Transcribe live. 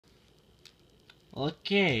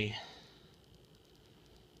Okay.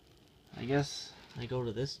 I guess I go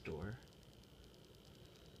to this door.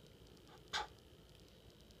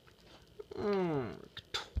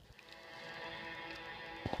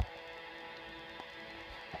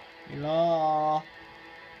 Hello.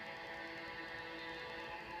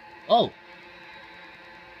 Oh.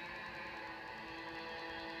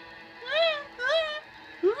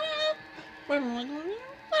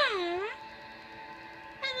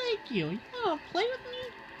 I like you. You wanna play with me?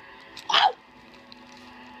 Ow!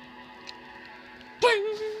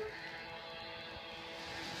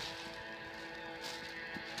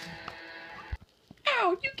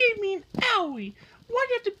 Ow! You gave me an owie. Why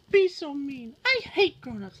do you have to be so mean? I hate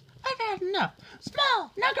grown-ups. I've had enough.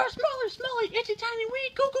 Small! Now go smaller, smaller, itchy tiny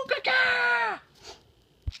wee goo goo gaga!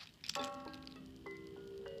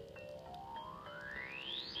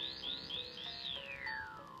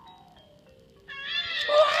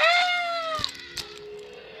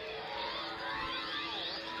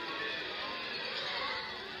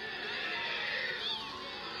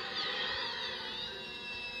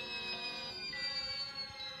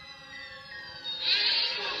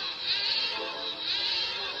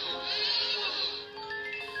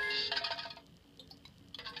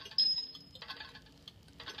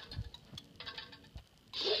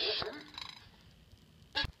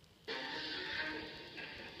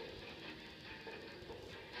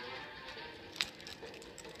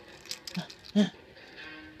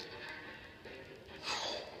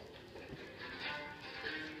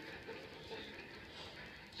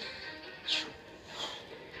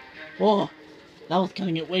 Oh, that was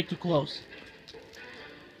cutting it way too close.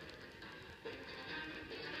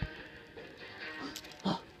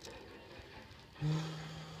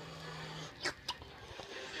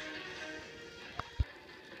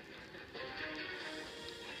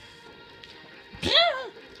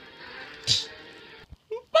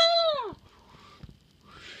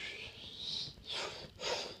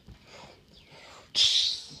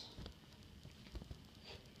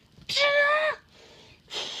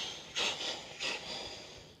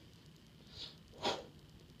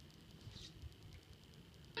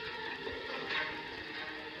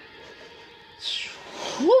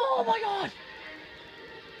 Oh my god!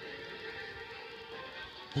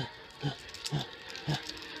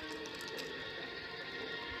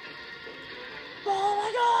 Oh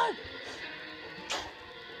my god!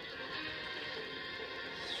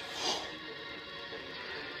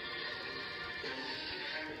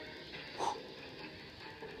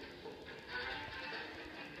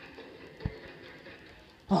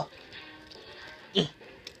 Oh.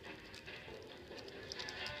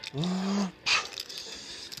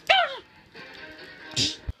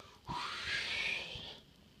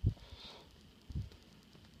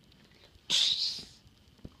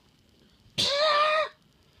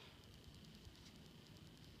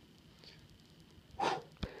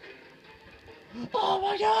 Oh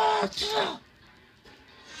my god!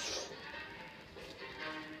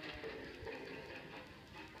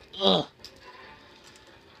 Ugh.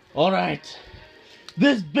 Alright.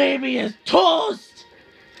 This baby is toast!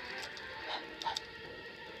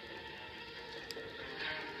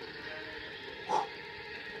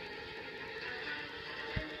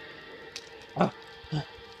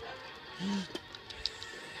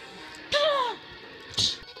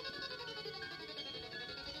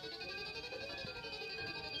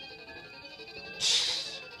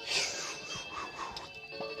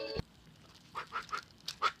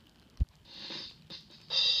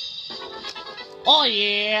 Oh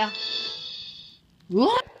yeah!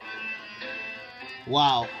 What?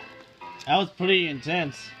 Wow, that was pretty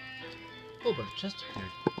intense. Oh, but chest appeared.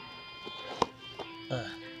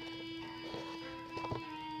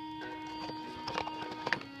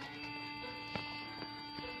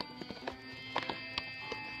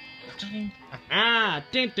 Ah,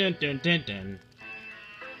 dun dun dun dun dun.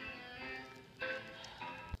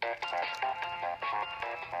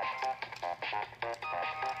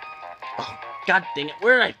 Oh, god dang it,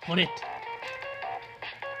 where did I put it?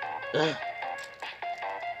 Ugh.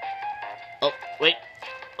 Oh, wait.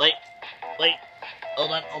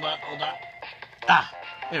 Hold on. Ah,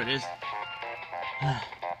 there it is.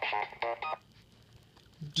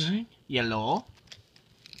 Yellow.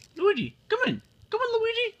 Luigi, come in,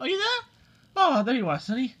 Luigi. Are you there? Oh, there you are,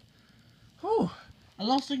 sonny. Oh, I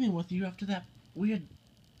lost signal with you after that weird.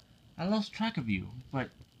 I lost track of you, but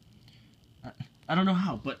I don't know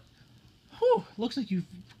how. But whew, looks like you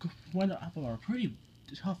went up on a pretty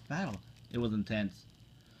tough battle. It was intense.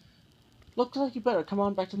 Looks like you better come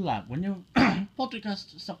on back to the lab. When your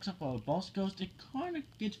poltergeist sucks up our boss ghost, it kind of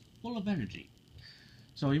gets full of energy.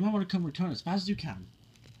 So you might want to come return as fast as you can.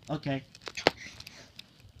 Okay.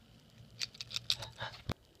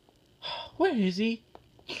 Where is he?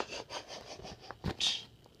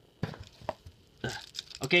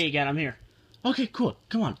 Okay, again, I'm here. Okay, cool.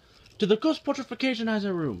 Come on. To the ghost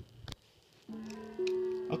portrificationizer room.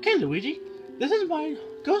 Okay, Luigi. This is my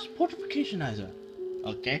ghost portrificationizer.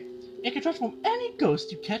 Okay. It can transform any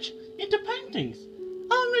ghost you catch into paintings.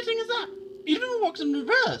 How amazing is that? It even works in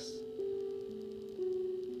reverse.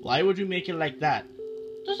 Why would you make it like that?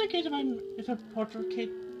 Just in case if I portrait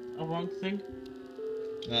a wrong thing.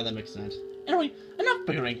 That makes sense. Anyway, enough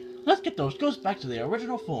bickering. Let's get those ghosts back to their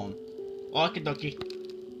original form. Okie dokie.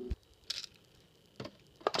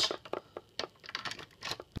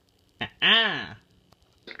 Ah.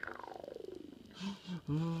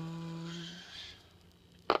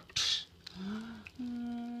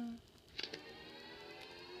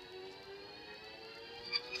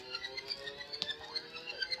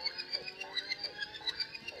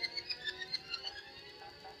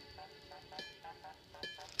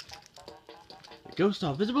 The ghosts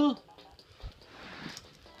are visible.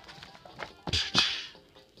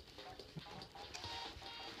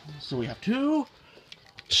 So we have two.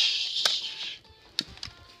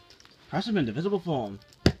 Press them into visible form.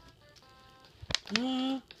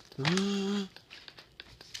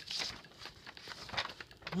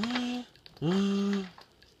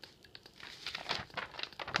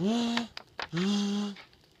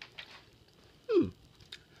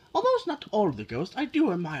 Although it's not all of the ghosts, I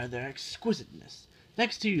do admire their exquisiteness.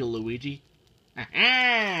 Thanks to you, Luigi.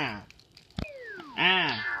 Ah!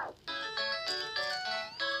 Ah!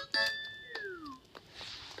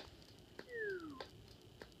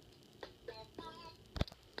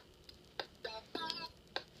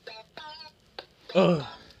 Ugh.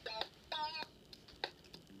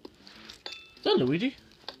 So, Luigi,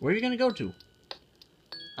 where are you gonna go to?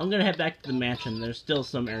 I'm gonna head back to the mansion. There's still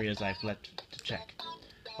some areas I've left to check.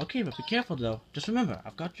 Okay, but be careful though. Just remember,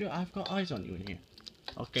 I've got eyes on you in here.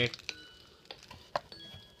 Okay.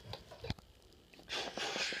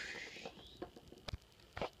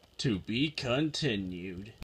 To be continued.